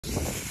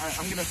Alright,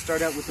 I'm gonna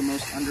start out with the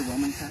most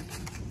underwhelming pack.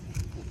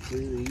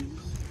 These.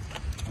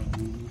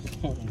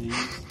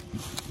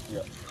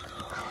 Yep.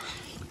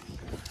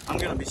 I'm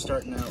gonna be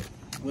starting out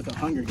with a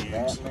Hunger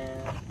Games.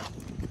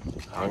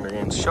 Hunger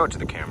Games. Show it to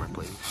the camera,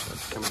 please. Show it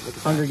to the camera. Look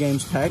at Hunger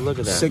Games pack. Look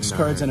at that. 6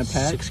 cards in a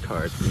pack. 6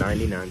 cards,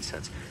 99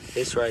 cents.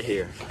 This right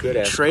here. Good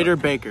ass. Trader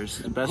Baker's.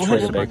 The best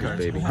Trader Trader Baker's,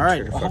 baby. All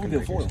right.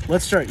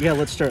 Let's start. Yeah,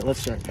 let's start. I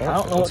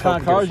don't know what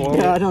kind of cards you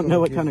Yeah, I don't know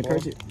what kind of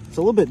cards. It's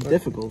a little bit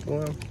difficult.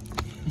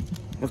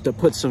 Have to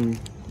put some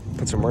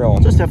real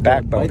Just have to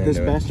backbone bite this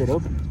into it. bastard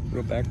open.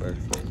 Real backbone.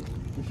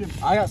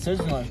 I got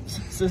scissors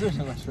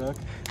in my truck.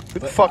 Who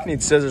the fuck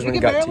needs scissors You when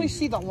can you got barely teeth?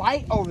 see the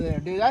light over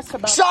there, dude. That's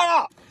about. Shut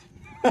up!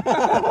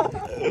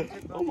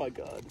 Oh my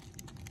god.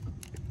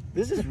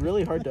 This is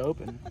really hard to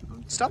open.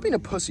 Stop being a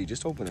pussy.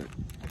 Just open it.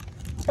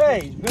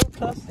 Hey, no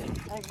cussing.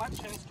 Hey, my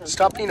chin starts.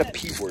 Stop being a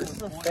P word.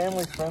 This is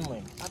family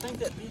friendly. I think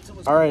that pizza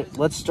was. All right,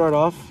 let's start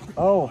off.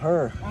 Oh,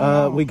 her.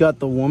 We got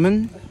the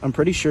woman. I'm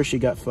pretty sure she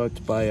got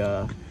fucked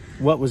by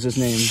what was his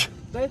name?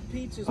 That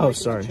pizza's. Oh, making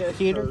sorry. my chest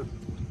Peter.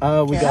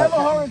 hurt. We Have a got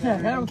heart attack.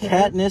 I don't care.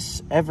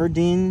 Katniss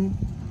Everdeen,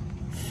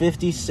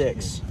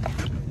 56.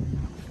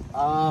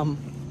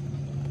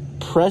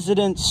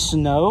 President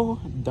Snow.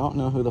 Don't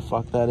know who the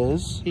fuck that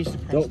is. He's the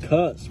Don't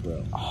cuss,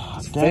 bro.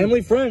 It's Damn.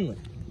 family friendly.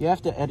 You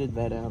have to edit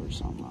that out or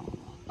something. I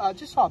don't know.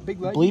 Just saw a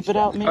big leg. Bleep it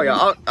out, maybe. Oh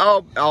yeah,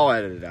 I'll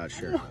edit it out,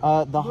 sure.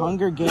 The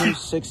Hunger Games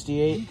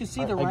 68. You can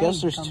see the I guess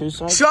rain there's coming. 2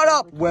 sides. Shut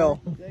up, Will.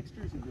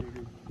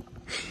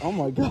 Oh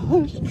my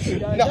gosh.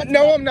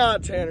 No, I'm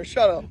not, Tanner.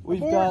 Shut up.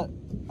 We've got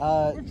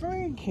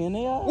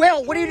Kinea.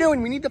 Will, what are you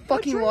doing? We need the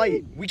fucking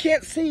light. We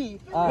can't see.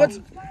 What's...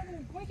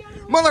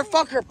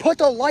 Motherfucker, put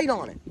the light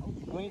on it.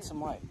 We need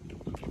some light.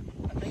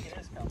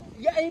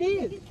 Yeah, it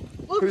is.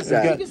 Look, Who's you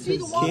that? can see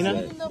the water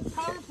Kina? in the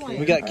power plant.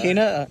 We got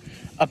Kina.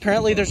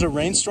 Apparently there's a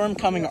rainstorm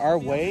coming our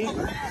way.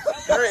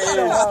 There is.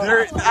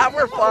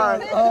 We're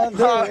fine.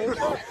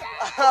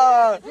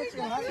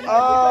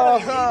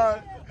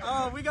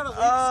 Oh, we gotta leave.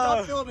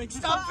 Stop filming.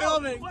 Stop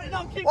filming.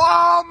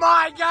 Oh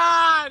my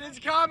god, it's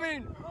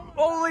coming.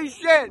 Holy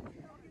shit.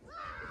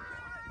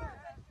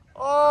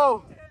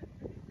 Oh.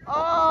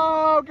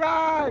 Oh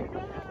god.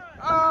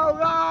 Oh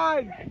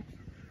god.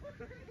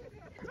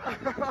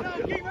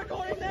 Keep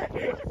recording there.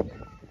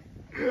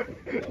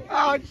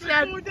 Oh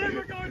shit. We're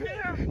going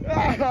there.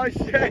 Oh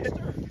shit.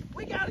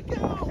 We gotta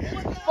go.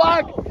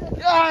 Fuck.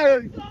 Ah.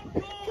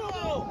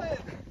 Go.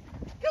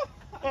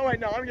 Oh wait,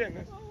 no, I'm getting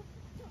this.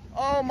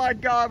 Oh my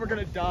god, we're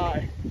gonna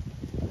die.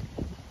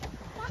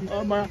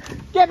 Oh my.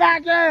 Get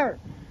back here!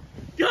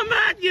 Come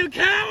back, you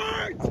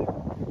cowards!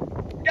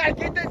 Gotta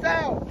get this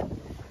out!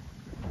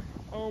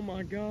 Oh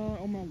my god,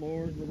 oh my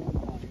lord. We're gonna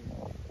die.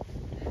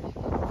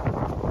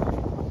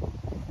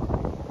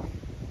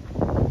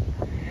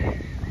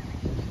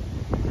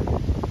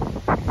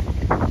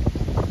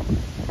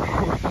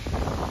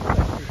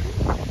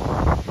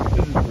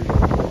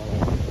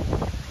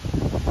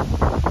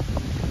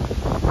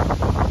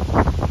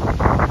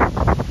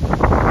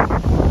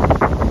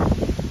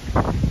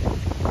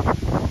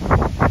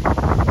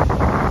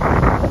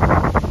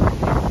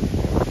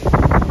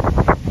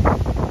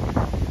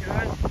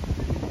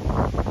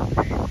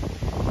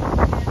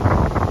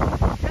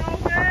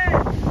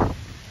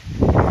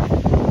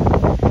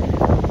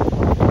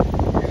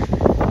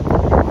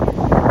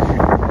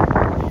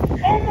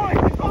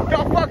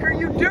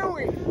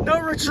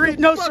 Retreat,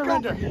 no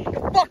surrender.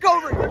 Fuck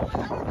over here!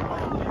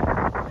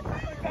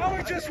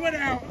 Power just went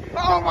out.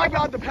 Oh my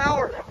god, the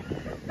power!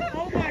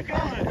 Oh my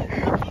god.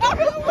 Oh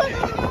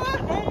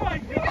my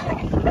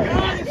god.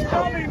 God is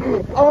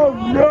coming. Oh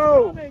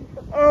no!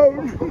 Oh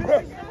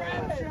no!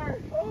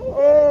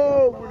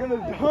 Oh, we're gonna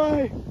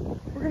die!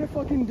 We're gonna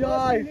fucking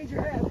die!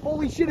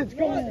 Holy shit, it's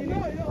going!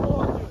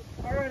 Alright.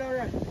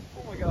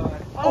 Oh my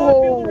god.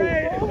 Oh, Feel the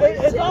rain.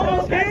 It's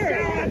almost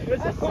there.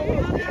 It's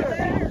almost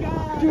there.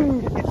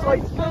 dude, it's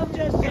like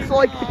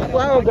the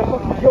cloud that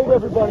fucking killed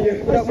everybody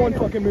in that one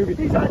fucking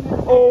movie.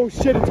 Oh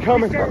shit, it's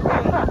coming!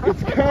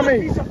 It's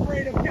coming! He's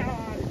afraid of God.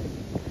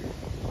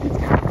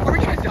 Are we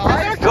gonna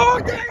die?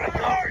 Record it!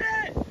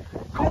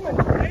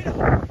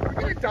 We're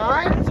gonna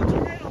die? It's a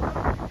tornado.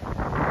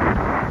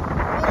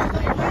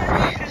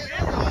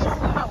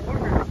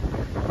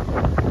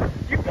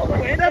 You feel the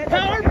wind? That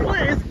power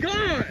plant is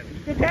gone!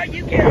 You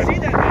can't see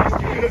that.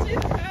 You can't see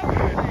the power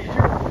plant.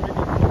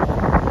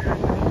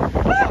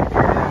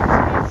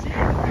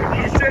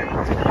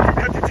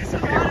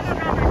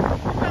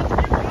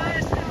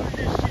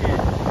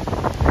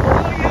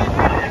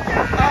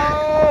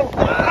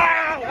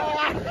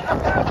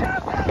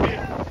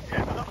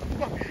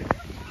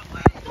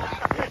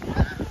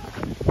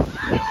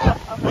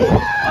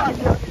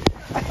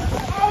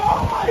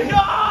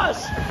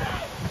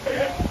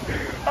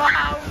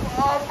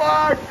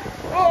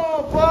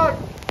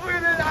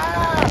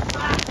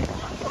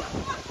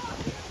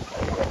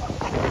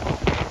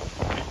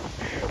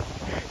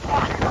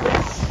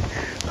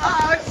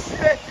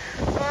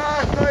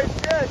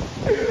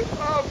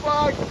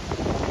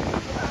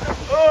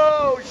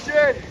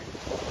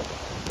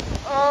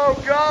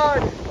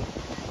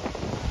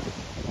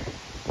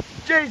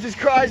 Jesus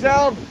Christ,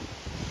 help!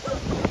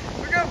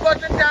 We're gonna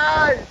fucking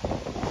die!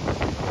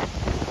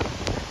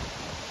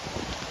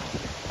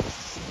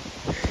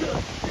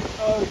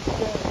 Oh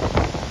shit.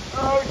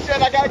 Oh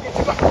shit, I gotta get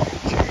to my...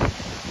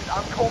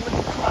 I'm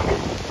Coleman's pride.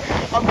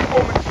 I'm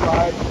Coleman's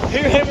pride.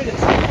 Here, hand me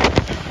this.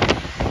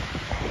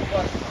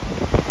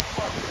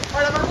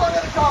 Alright, I'm gonna run to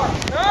the car.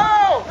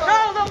 No! No,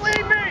 don't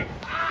leave me!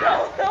 No,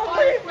 don't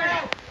leave me!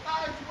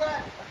 Oh, it's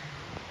wet.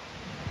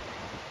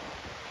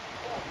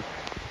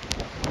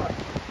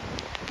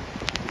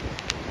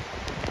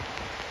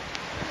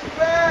 It's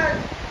bad.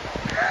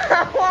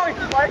 How long is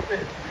it like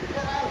this?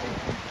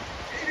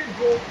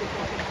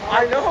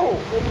 I know.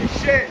 Holy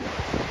shit.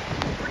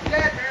 We're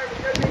dead, man.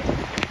 We're dead.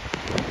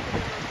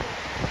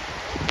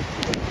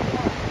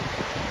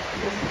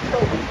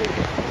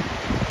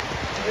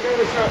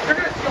 They're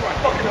gonna steal my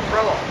fucking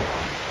umbrella.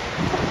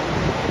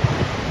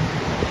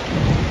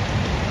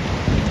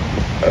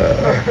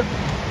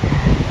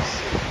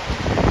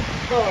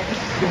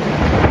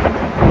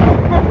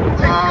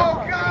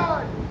 Oh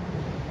god!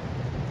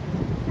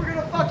 We're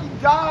gonna fucking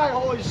die!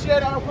 Holy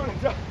shit, I don't wanna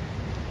die.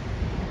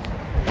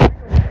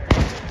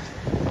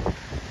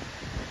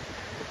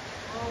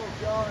 Oh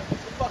god, the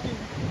fucking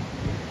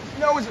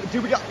snow is,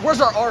 dude,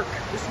 where's our ark?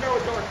 The snow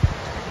is dark.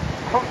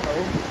 I don't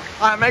know.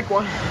 Alright, make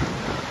one.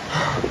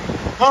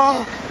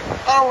 Oh,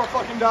 I don't wanna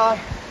fucking die.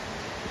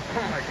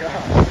 Oh my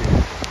god.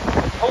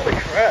 Holy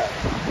crap.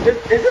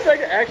 Is this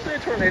like actually a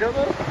tornado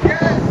though?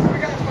 Yes, we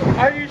got fucking.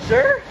 Are you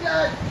sure?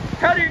 Yes!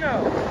 How do you know?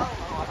 I don't know,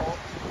 I hope.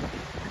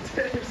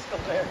 It's still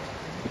there.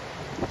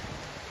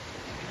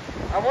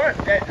 I wonder,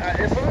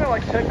 is someone gonna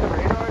like check the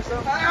radar or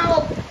something?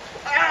 Help!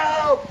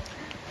 Help!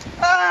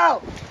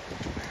 Help!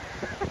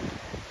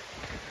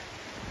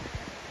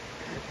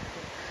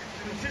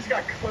 It just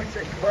got closer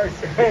and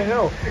closer. I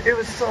know. It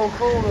was so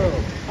cool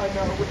though. I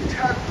know, with the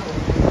tap though.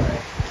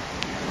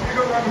 I'm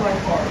gonna go run to my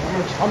car.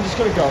 I'm just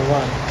gonna go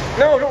run.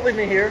 No, don't leave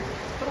me here.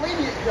 Don't leave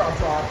me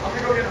outside. I'm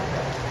gonna go get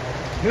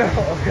outside. No,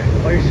 okay.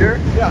 Are you sure?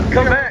 Yeah.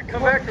 Come back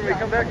for me,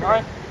 come back for me.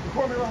 Alright,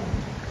 before me run.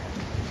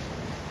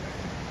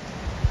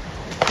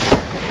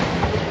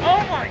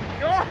 Oh my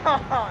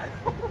god!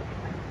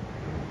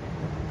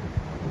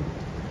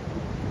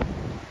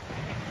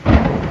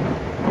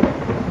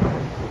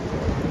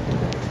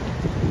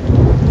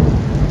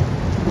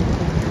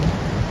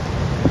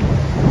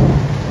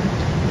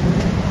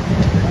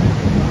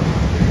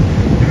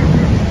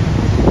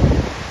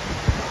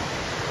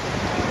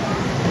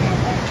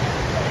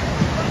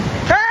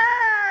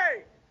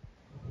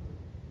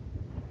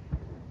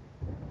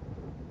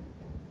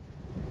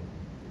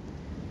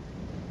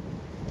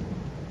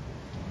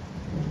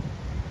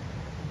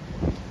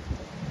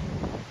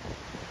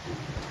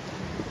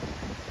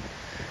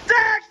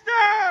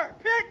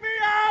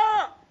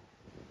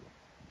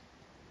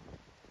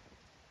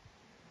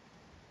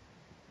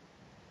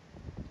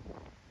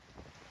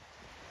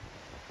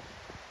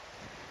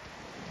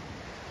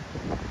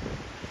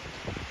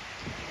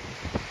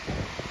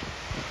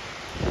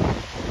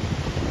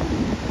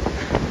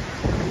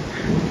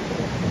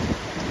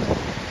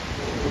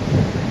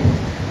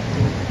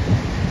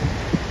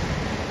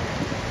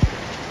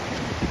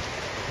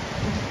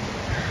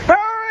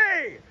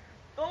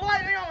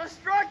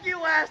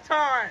 Last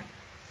time.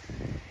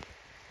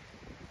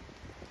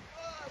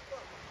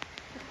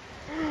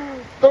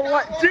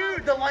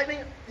 Dude, the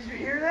lightning. Did you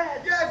hear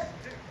that? Yes!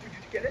 Did you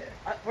get it?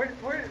 Where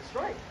did it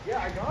strike?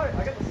 Yeah, I got it.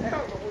 I got the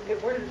sound.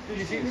 But where did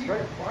you see it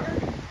strike? Water?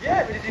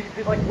 Yeah,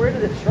 but where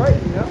did it strike?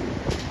 You know?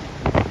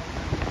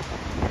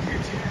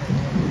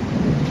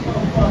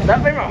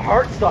 That made my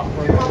heart stop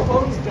for a My minute.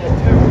 phone's dead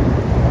too.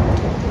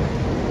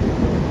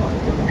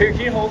 Here,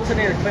 can you hold this? I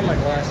need to clean my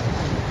glasses.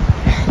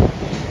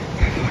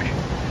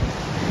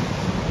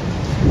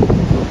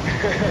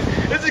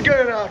 This is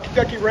good in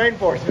Kentucky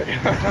rainforest video.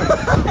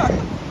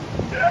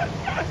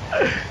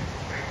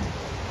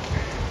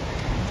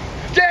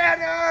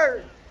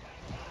 Tanner!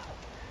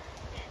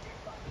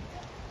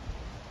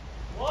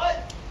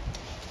 What?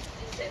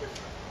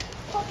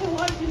 Fucking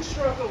lightning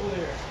struck over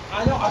there.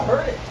 I know, I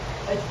heard it.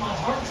 It's my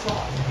heart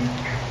stopped.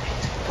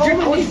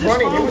 Dude, I was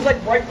running. It was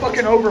like right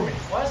fucking over me.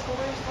 Why is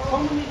Coleman's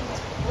phone?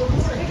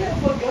 They got a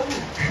fucking gun.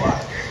 Why?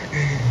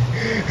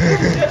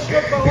 Who got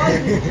struck by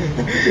lightning?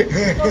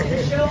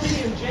 Fucking Shelby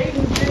and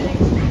Jaden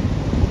Jennings,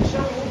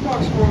 Shelby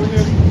Wilcox were over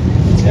here,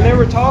 and they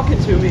were talking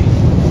to me,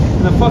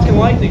 and the fucking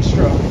lightning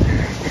struck.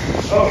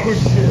 Oh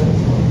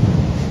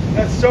shit.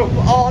 That's so.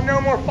 Oh,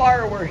 no more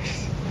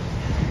fireworks.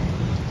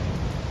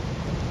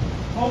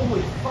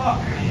 Holy fuck,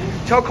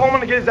 man. Tell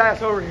Coleman to get his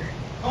ass over here.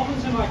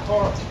 Coleman's in my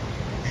car.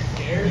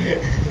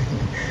 Scared?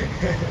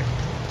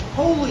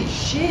 Holy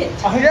shit.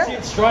 I didn't see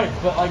it strike,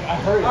 but like I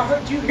heard it. I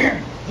heard you.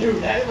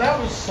 Dude, that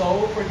was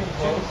so freaking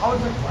close. I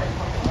was like right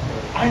fucking under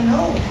it. I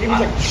know. It was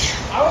like.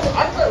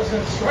 I thought it was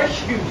gonna strike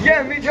you.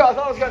 Yeah, me too. I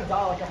thought I was gonna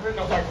die. Like I heard, and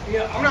I was like,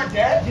 yeah, I'm not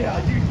dead. Yeah,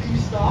 dude, can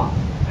you stop?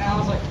 And I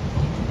was like,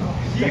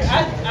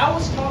 I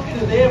was talking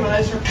to them, and I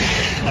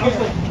was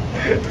like,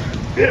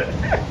 Dude,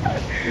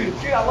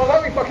 I love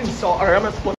how we fucking saw. Alright, I'm gonna split.